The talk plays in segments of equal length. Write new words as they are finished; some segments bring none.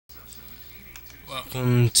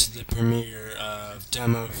Welcome to the premiere of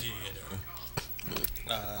Demo Theater.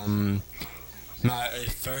 My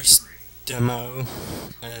first demo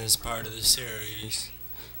as part of the series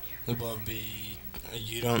will be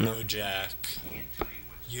You Don't Know Jack.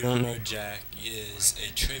 You Don't Know Jack is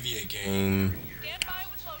a trivia game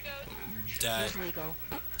that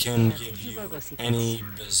can give you any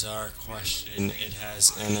bizarre question it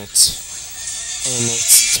has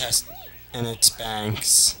in its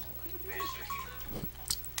banks,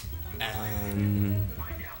 and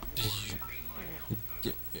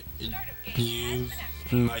you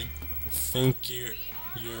might think you're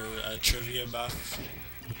a trivia buff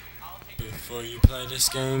before you play this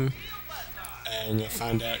game, and you'll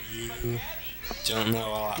find out you don't know a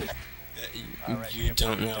lot. You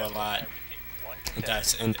don't know a lot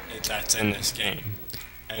that's in this game,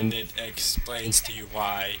 and it explains to you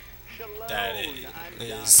why that it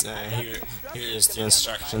is. Here's the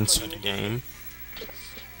instructions for the game.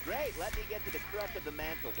 Great, let me get to the crux of the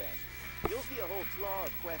mantle then. You'll see a whole slaw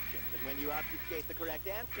of questions, and when you obfuscate the correct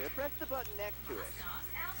answer, press the button next to it.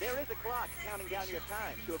 There is a clock counting down your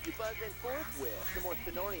time, so if you buzz in forthwith, the more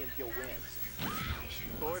Stenorians you'll win.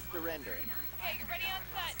 For surrender. Okay, you're ready on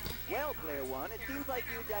set. Well, player one, it seems like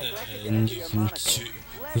you digrested And into you your can monocle.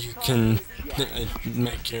 you can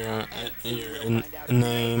make your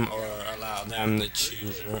name, or allow them to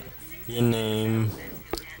choose your name.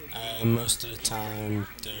 Most of the time,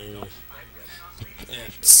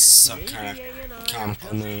 it's some kind of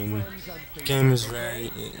comical name. The game is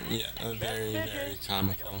very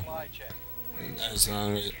comical. As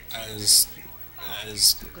long as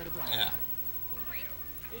yeah.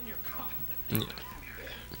 Yeah.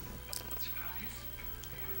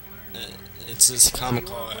 It's as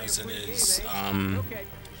comical as it is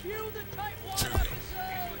trivial.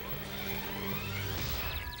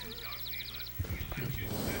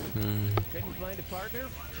 Couldn't find a partner?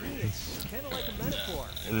 Gee, it's kind of like a metaphor.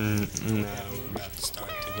 Now we're about to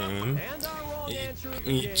start the game.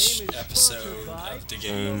 Each episode of the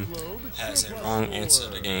game has a wrong answer to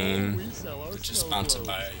the game, which is sponsored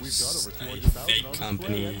by a fake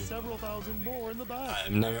company.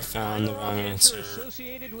 I've never found the wrong answer of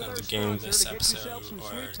the game this episode,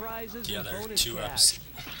 or the other two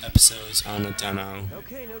episodes on the demo.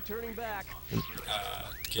 Okay, no turning back.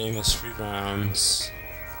 The game is 3 rounds,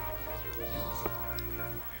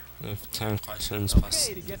 with 10 questions plus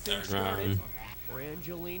the third round. For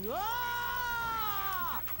Angelina.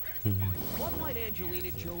 Ah! What might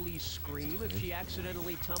Angelina Jolie scream if she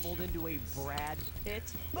accidentally tumbled into a Brad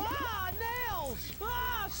Pitt? Ah, nails!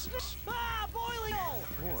 Ah, boiling oil!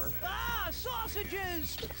 Or,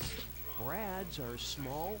 sausages! Brads are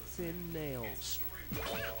small, thin nails.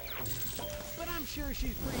 But I'm sure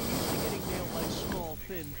she's pretty used to getting nailed by small,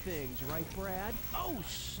 thin things, right, Brad? Oh,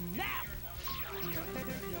 snap!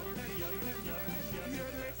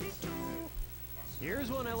 Here's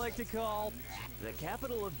one I like to call: the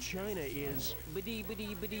capital of China is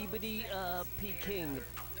Peking.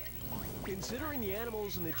 Considering the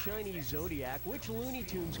animals in the Chinese zodiac, which Looney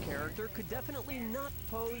Tunes character could definitely not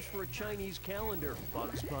pose for a Chinese calendar?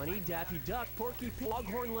 Bugs Bunny, Daffy Duck, Porky Pig,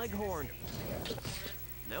 Foghorn Leghorn.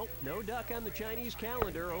 Nope, no duck on the Chinese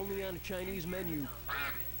calendar, only on a Chinese menu.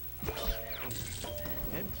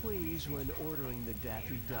 And please, when ordering the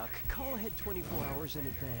Daffy Duck, call ahead 24 hours in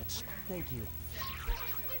advance. Thank you.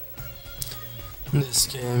 This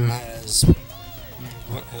game has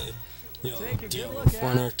you'll deal with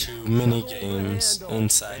 1 or 2 mini games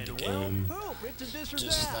inside the game,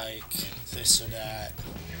 just like this or that.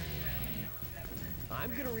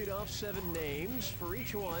 I'm gonna read off 7 names. For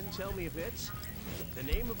each one, tell me if it's the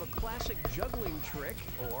name of a classic juggling trick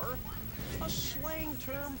or a slang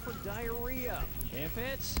term for diarrhea. If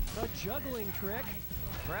it's a juggling trick,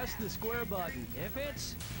 press the square button. If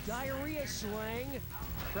it's diarrhea slang,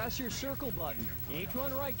 press your circle button. Each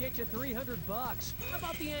one right gets you $300. How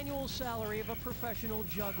about the annual salary of a professional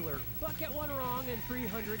juggler? But get one wrong and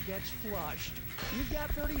 $300 gets flushed. You've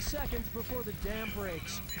got 30 seconds before the dam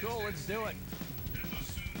breaks. Cool, let's do it.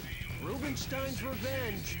 Rubenstein's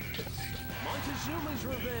Revenge. Montezuma's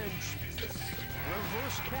Revenge.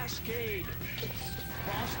 Reverse Cascade.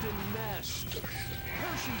 Boston Mess.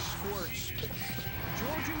 Hershey Squirts.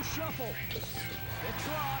 Georgian Shuffle. It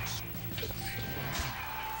trots.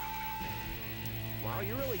 Wow,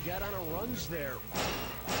 you really got on a runs there.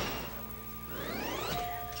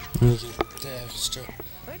 You get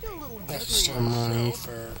the extra money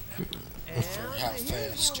for how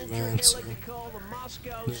fast you answer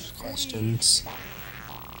those questions.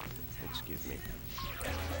 Excuse me.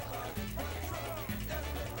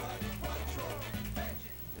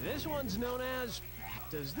 This one's known as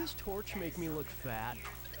Does this torch make me look fat?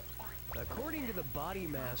 According to the body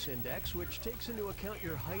mass index, which takes into account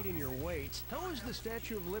your height and your weight, how is the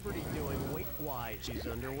Statue of Liberty doing weight-wise? She's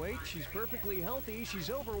underweight, she's perfectly healthy, she's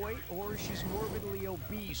overweight, or she's morbidly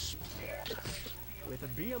obese. With a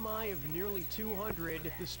BMI of nearly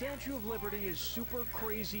 200, the Statue of Liberty is super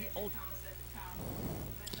crazy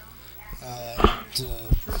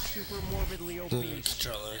super morbidly the obese.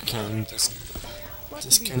 controller came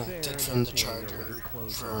disconnected from the charger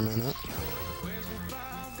for a minute.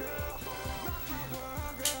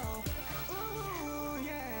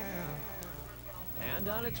 And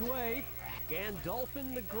on its way,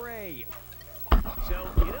 Gandalfin the Grey. So,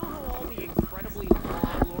 you know how all the incredibly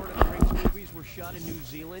long Lord of the Rings movies were shot in New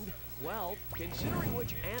Zealand? Well, considering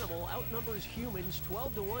which animal outnumbers humans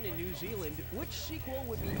 12 to 1 in New Zealand, which sequel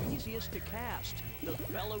would be easiest to cast? The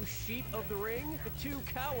Fellowship of the Ring, The Two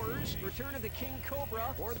Cowers, Return of the King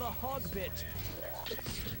Cobra, or The Hogbit?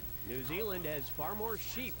 New Zealand has far more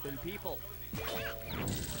sheep than people.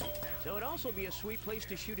 So it'd also be a sweet place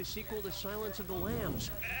to shoot a sequel to Silence of the Lambs.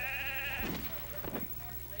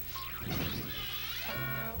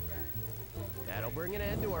 That'll bring an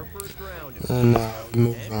end to our first round. And now we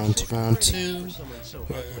move on to round 2,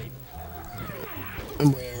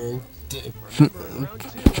 where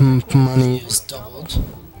the money is doubled.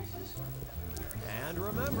 And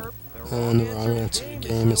remember, And the wrong answer to the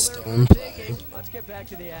game is still in play. Let's get back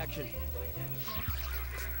to the action.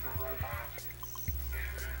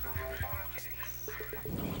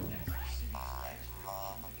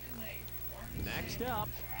 Next up,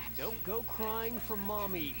 don't go crying for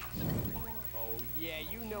mommy. Oh yeah,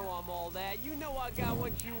 you know I'm all that. You know I got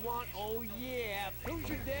what you want. Oh yeah. Who's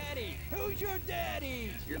your daddy? Who's your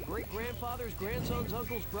daddy? Your great-grandfather's grandson's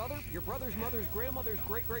uncle's brother, your brother's mother's grandmother's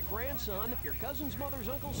great-great-grandson, your cousin's mother's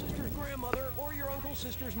uncle's sister's grandmother, or your uncle's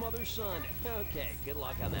sister's mother's son. Okay, good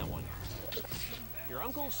luck on that one. Your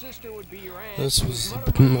uncle's sister would be your aunt. This was your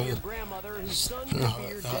mother would be your grandmother, whose son would be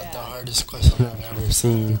your dad. the hardest question I've ever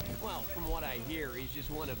seen. Well, from what I hear, he's just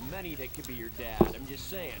one of many that could be your dad. I'm just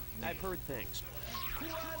saying. I've heard things.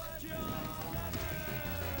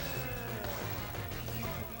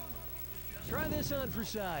 Try this on for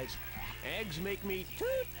size. Eggs make me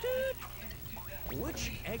toot toot.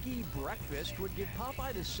 Which eggy breakfast would give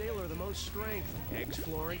Popeye the Sailor the most strength? Eggs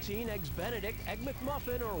Florentine, Eggs Benedict, Egg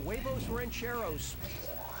McMuffin, or Huevos Rancheros?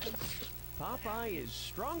 Popeye is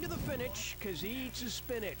strong to the finish because he eats his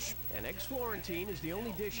spinach. And Eggs Florentine is the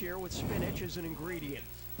only dish here with spinach as an ingredient.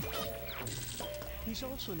 He's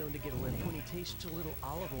also known to get a lift when he tastes a little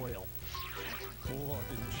olive oil. What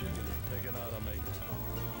in chicken is taken out of me?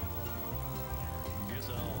 Guess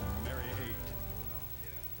I'll marry eight.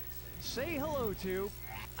 Say hello to,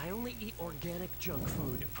 I only eat organic junk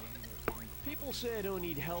food. People say I don't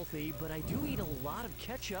eat healthy, but I do eat a lot of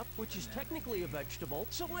ketchup, which is technically a vegetable,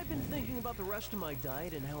 so I've been thinking about the rest of my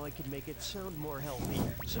diet and how I could make it sound more healthy.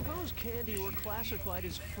 Suppose candy were classified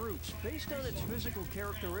as fruits based on its physical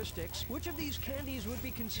characteristics. Which of these candies would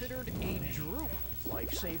be considered a droop?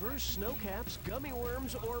 Lifesavers, snow caps, gummy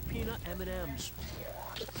worms, or peanut M&Ms?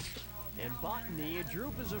 In botany, a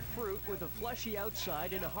drupe is a fruit with a fleshy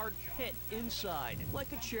outside and a hard pit inside,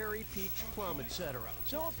 like a cherry, peach, plum, etc.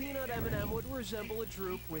 So a peanut M&M would resemble a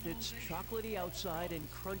drupe with its chocolatey outside and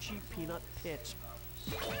crunchy peanut pit.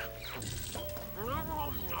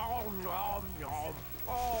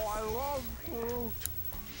 Oh, I love fruit!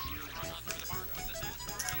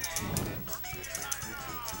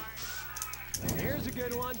 Here's a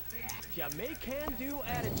good one. Jamaican-do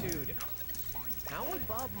attitude. How would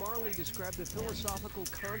Bob Marley describe the philosophical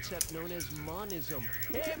concept known as monism?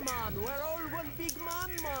 Hey man, we're all one big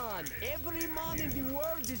man. Every man in the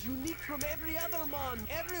world is unique from every other man.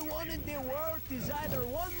 Everyone in the world is either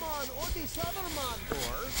one man or this other man.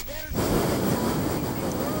 Or there's no man in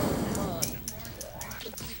the world, man.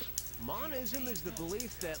 Monism is the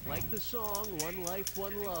belief that, like the song, one life,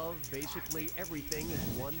 one love, basically everything is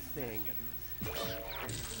one thing.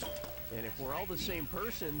 And if we're all the same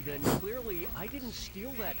person, then clearly I didn't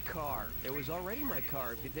steal that car. It was already my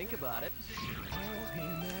car, if you think about it.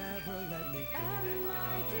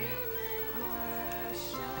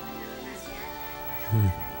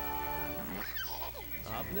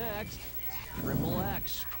 Up next, Triple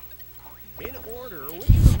X. In order, which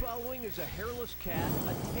of the following is a hairless cat,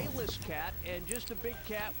 a tailless cat, and just a big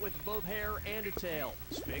cat with both hair and a tail?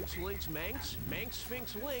 Sphinx, Lynx, Manx, Manx,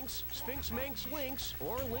 Sphinx, Lynx, Sphinx, Manx, Lynx,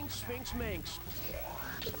 or Lynx, Sphinx, Manx?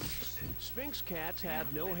 Sphinx cats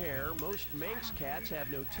have no hair, most Manx cats have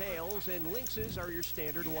no tails, and lynxes are your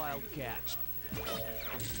standard wild cats.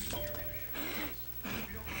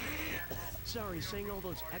 Sorry, saying all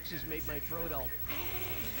those X's made my throat all...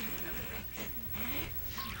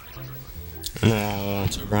 Now on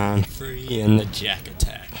to round 3 and the Jack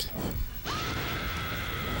attack.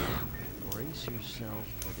 Brace yourself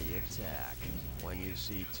for the attack. When you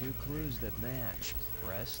see 2 clues that match,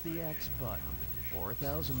 press the X button.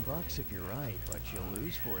 $4,000 if you're right, but you'll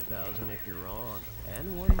lose $4,000 if you're wrong.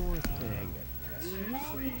 And one more thing.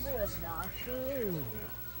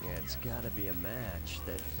 It's gotta be a match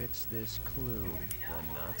that fits this clue. The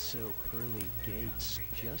not-so-pearly gates.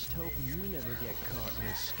 Just hope you never get caught in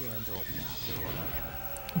a scandal.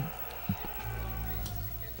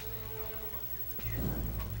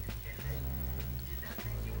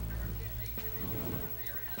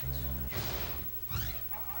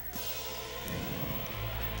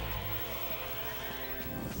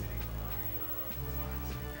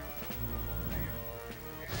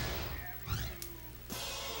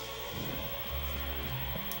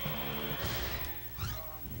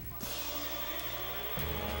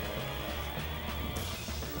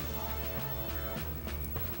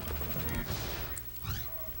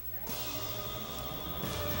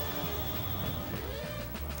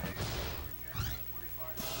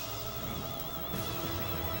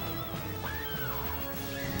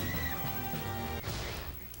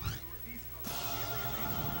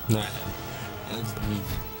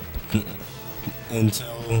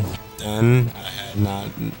 Until then, I had not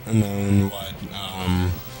known what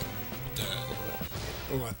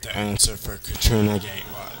the answer for Katrina Gate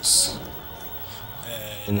was.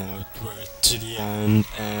 And now we're to the end,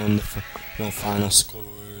 and the final score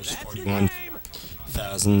is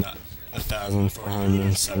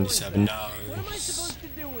 $41,477.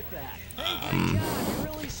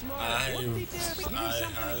 I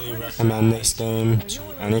highly recommend this game to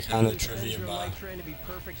any kind of trivia buff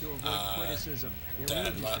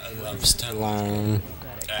that loves to learn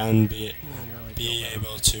and be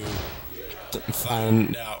able to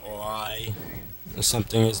find out why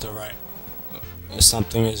something is right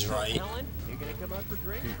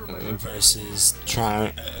versus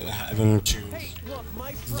having to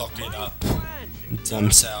look it up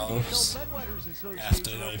themselves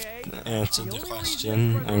after they've answered the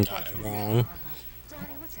question and got it wrong.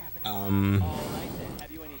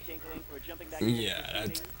 Yeah,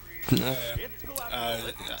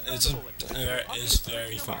 it's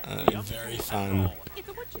very fun. Very fun.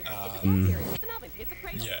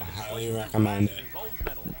 Yeah, highly recommend it.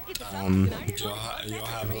 You'll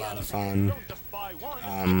have a lot of fun.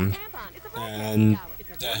 And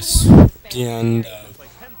that's the end of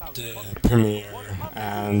the premiere.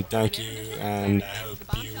 And thank you, and I hope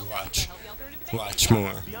you watch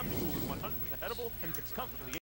more.